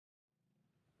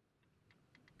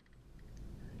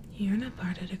You're not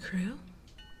part of the crew.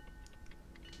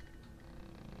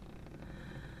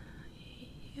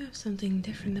 You have something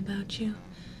different about you.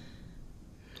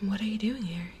 What are you doing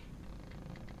here?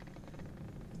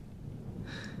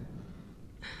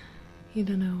 You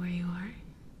don't know where you are?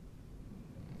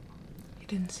 You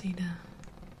didn't see the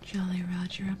Jolly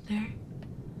Roger up there?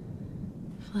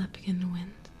 Flapping in the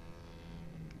wind?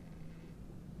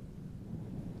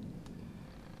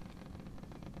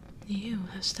 You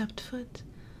have stepped foot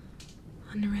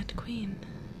on the Red Queen.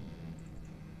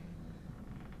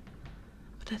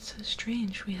 But that's so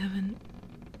strange, we haven't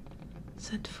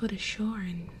set foot ashore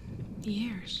in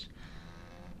years.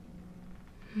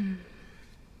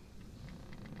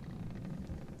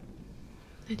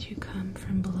 Did you come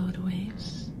from below the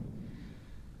waves?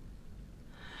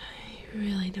 I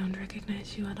really don't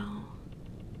recognize you at all.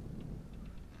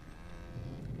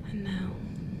 And now,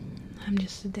 I'm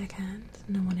just a deckhand,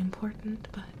 no one important,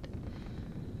 but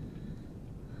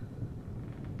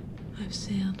I've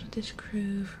sailed with this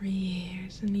crew for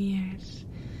years and years,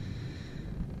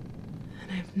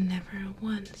 and I've never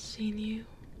once seen you.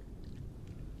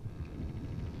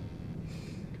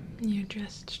 You're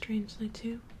dressed strangely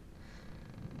too.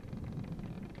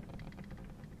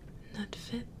 Not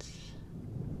fit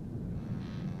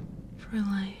for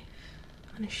life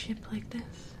on a ship like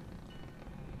this.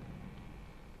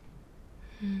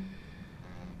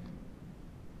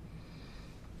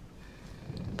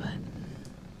 But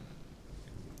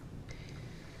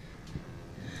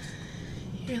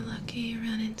you're lucky you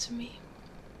ran into me.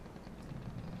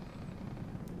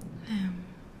 I am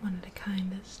one of the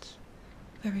kindest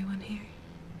of everyone here.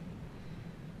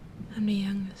 I'm the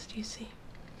youngest, you see.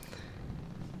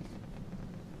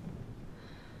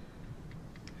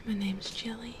 My name's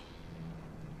Jelly.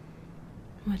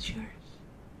 What's yours?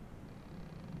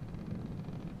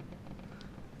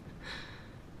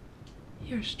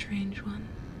 You're a strange one.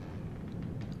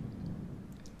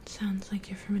 It sounds like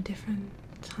you're from a different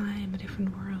time, a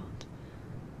different world.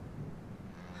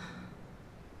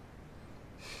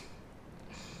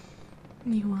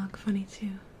 You walk funny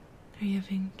too. Are you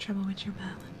having trouble with your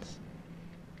balance?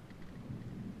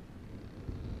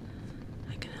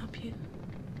 I can help you.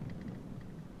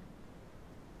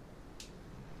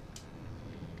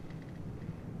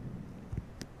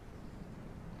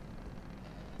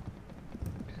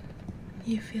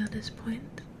 You feel this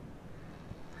point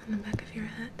on the back of your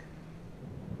head?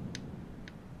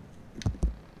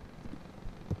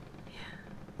 Yeah,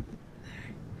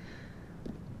 there.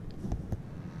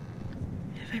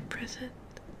 If I press it,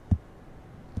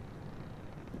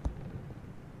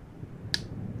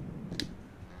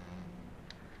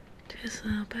 it feels a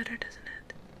little better, doesn't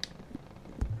it?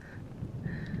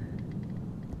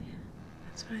 Yeah,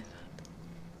 that's what I thought.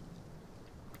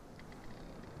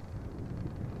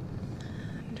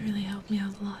 It really helped me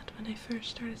out a lot when I first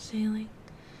started sailing.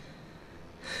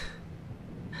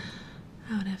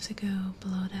 I would have to go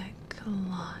below deck a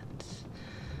lot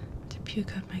to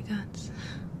puke out my guts.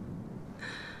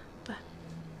 But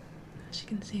as you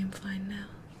can see, I'm fine now.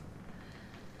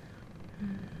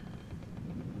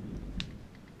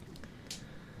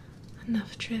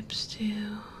 Enough trips to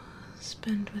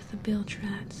spend with the bilge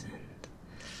rats, and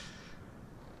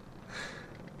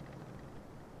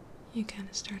you kind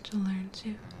of start to learn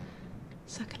to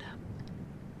suck it up.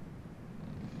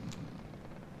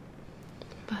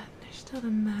 But there's still a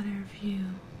matter of you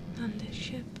on this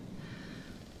ship.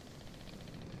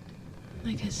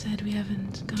 Like I said, we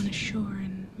haven't gone ashore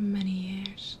in many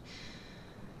years.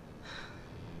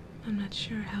 I'm not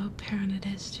sure how apparent it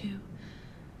is to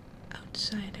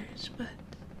outsiders, but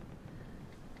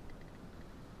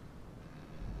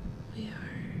we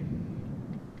are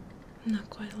not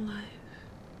quite alive.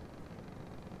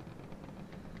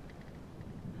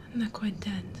 Not quite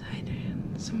dead either,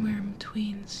 somewhere in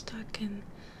between, stuck in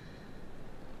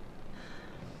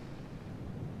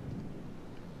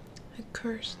a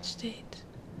cursed state.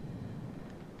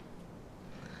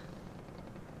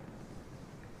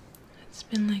 It's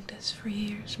been like this for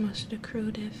years. Most of the crew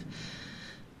have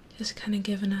just kind of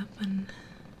given up on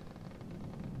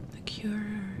a cure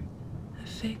or a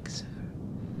fix or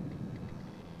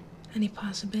any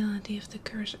possibility of the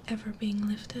curse ever being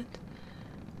lifted.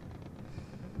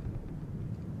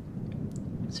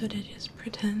 So they just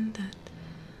pretend that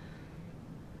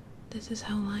this is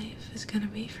how life is gonna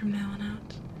be from now on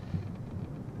out.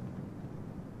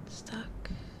 Stuck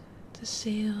to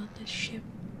sail the ship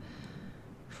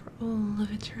for all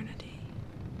of eternity.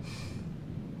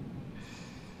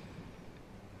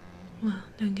 Well,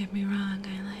 don't get me wrong,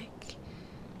 I like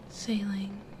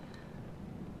sailing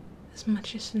as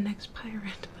much as the next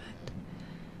pirate, but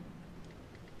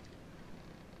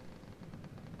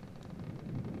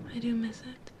I do miss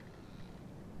it.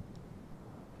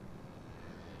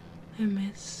 I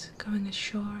miss going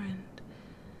ashore and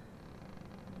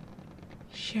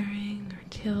sharing our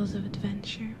tales of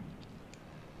adventure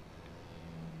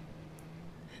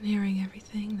and hearing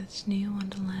everything that's new on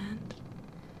the land,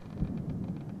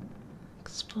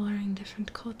 exploring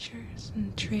different cultures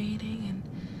and trading and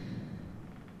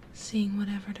seeing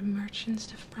whatever the merchants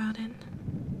have brought in.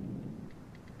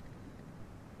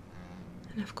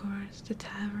 And of course, the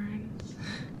taverns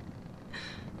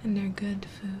and their good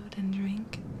food and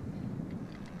drink.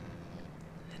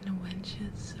 And the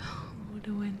wenches, oh,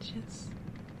 the wenches.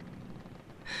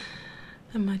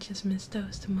 I might just miss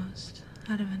those the most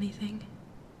out of anything.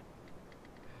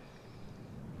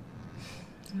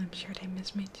 And I'm sure they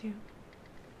miss me too.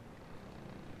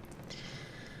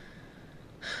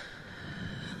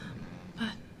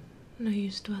 But no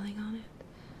use dwelling on it.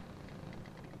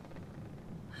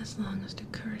 As long as the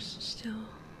curse is still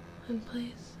in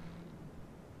place.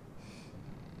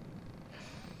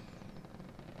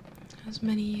 It was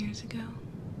many years ago.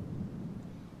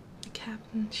 The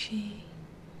captain, she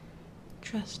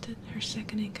trusted her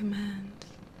second in command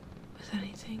with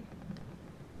anything.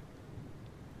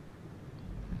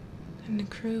 And the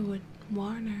crew would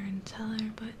warn her and tell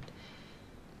her, but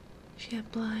she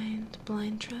had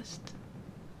blind trust.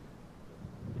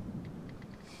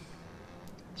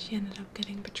 She ended up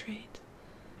getting betrayed.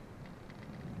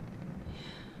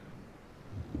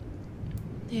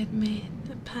 They had made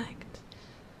a pact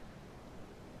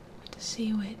with the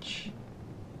sea witch.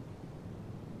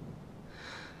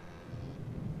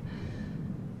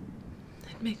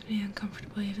 It makes me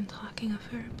uncomfortable even talking of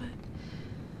her, but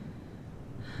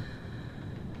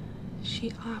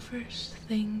she offers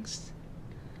things,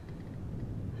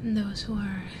 and those who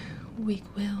are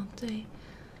weak-willed, they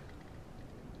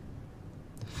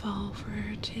fall for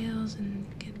her tales and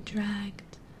get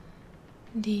dragged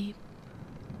deep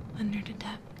under the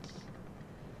depths.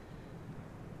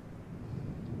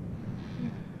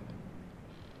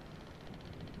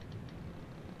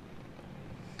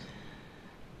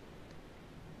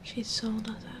 She sold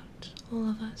us out, all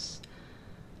of us,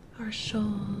 our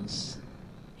souls,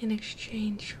 in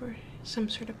exchange for some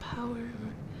sort of power,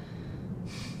 or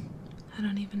I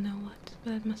don't even know what,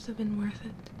 but it must have been worth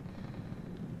it.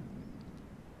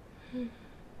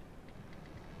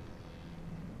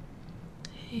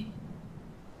 Hey.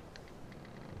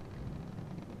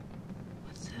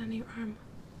 What's that on your arm?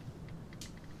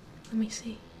 Let me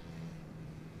see.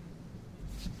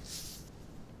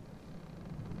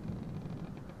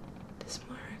 This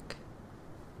mark.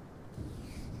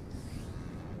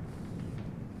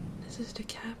 This is the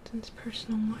captain's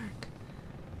personal mark.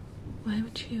 Why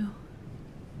would you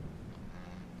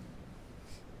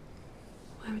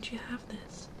have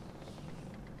this?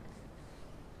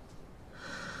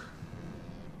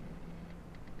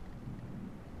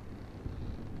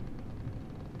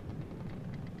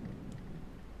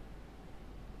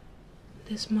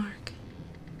 This mark,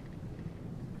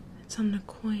 it's on the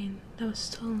coin that was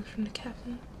stolen from the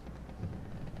captain.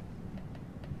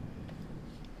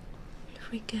 If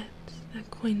we get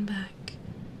that coin back,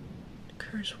 the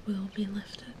curse will be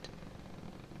lifted.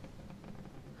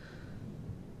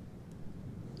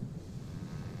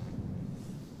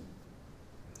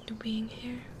 You being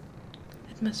here,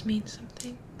 it must mean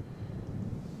something.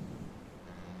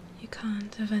 You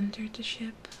can't have entered the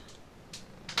ship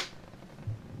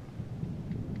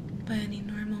by any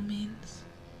normal means.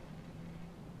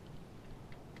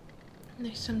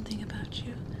 There's something about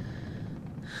you.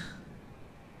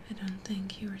 I don't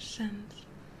think you were sent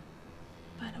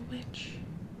by the witch.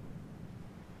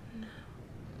 No.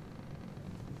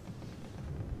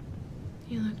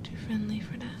 You look too friendly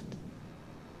for that.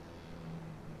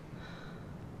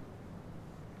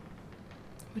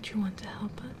 Would you want to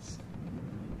help us?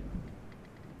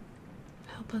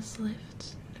 Help us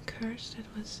lift the curse that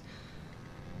was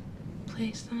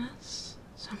placed on us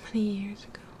so many years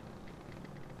ago.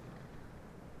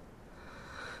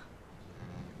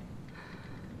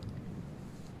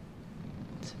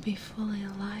 To be fully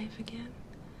alive again,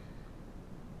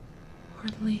 or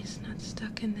at least not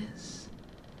stuck in this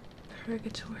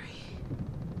purgatory.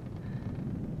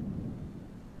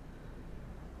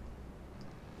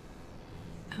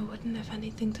 I wouldn't have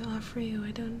anything to offer you. I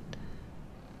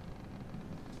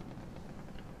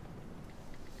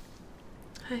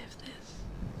have this.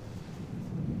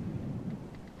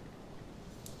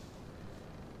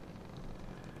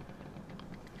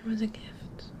 It was a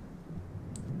gift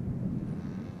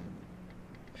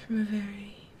from a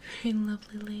very, very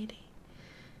lovely lady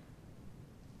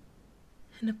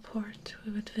in a port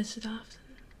we would visit often.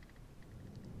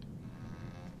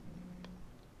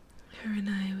 Her and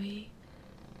I, we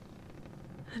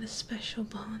had a special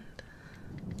bond.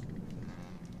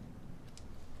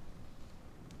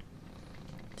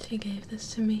 She gave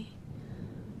this to me.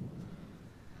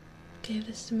 Gave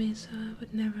this to me so I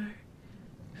would never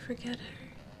forget her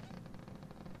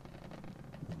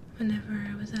whenever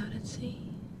I was out at sea.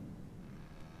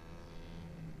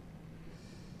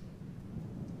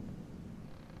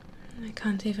 I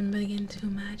can't even begin to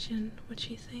imagine what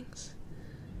she thinks.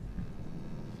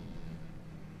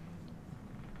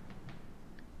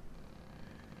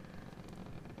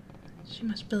 She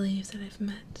must believe that I've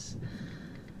met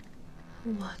a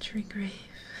watery grave.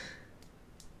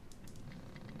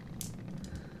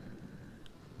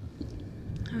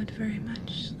 I would very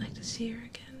much like to see her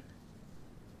again.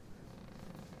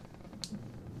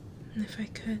 And if I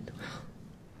could, well,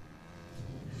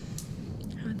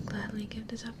 I would gladly give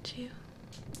this up to you.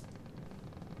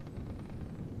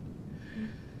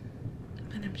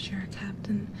 But I'm sure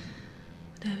Captain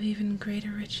would have even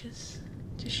greater riches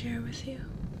to share with you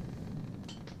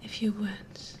if you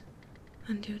would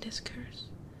undo this curse.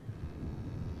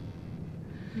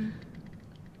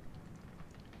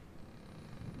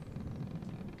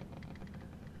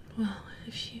 Well,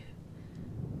 if you're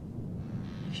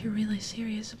really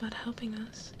serious about helping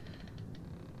us,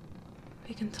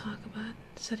 we can talk about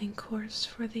setting course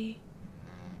for the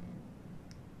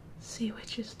Sea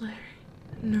Witch's lair.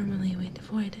 Normally we'd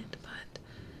avoid it, but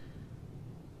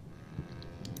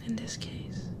in this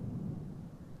case,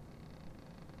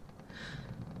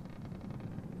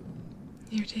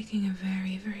 you're taking a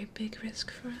very, very big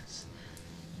risk for us.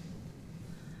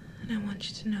 And I want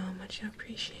you to know how much I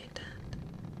appreciate that.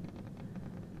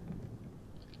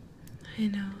 I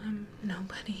know I'm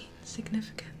nobody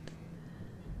significant.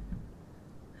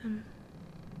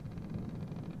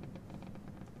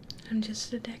 I'm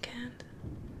just a deckhand.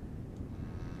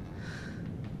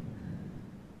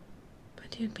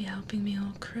 But you'd be helping me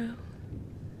whole crew.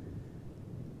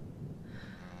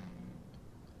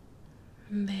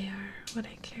 And they are what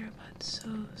I care about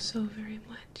so very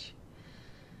much.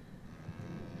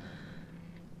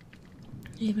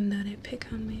 Even though they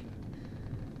pick on me,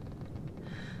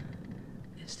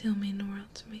 they still mean the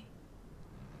world to me.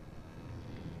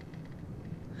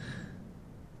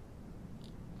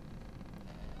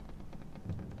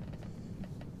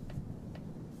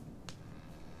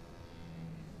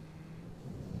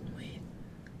 Wait.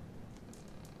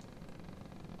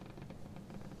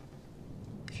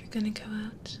 If you're gonna go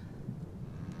out,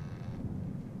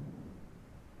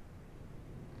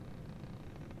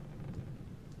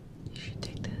 you should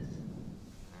take this.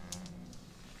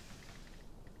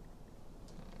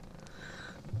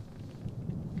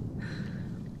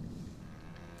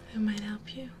 It might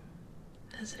help you,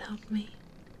 as it helped me.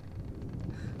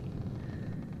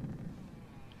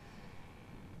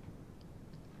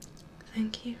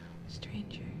 Thank you,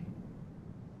 stranger.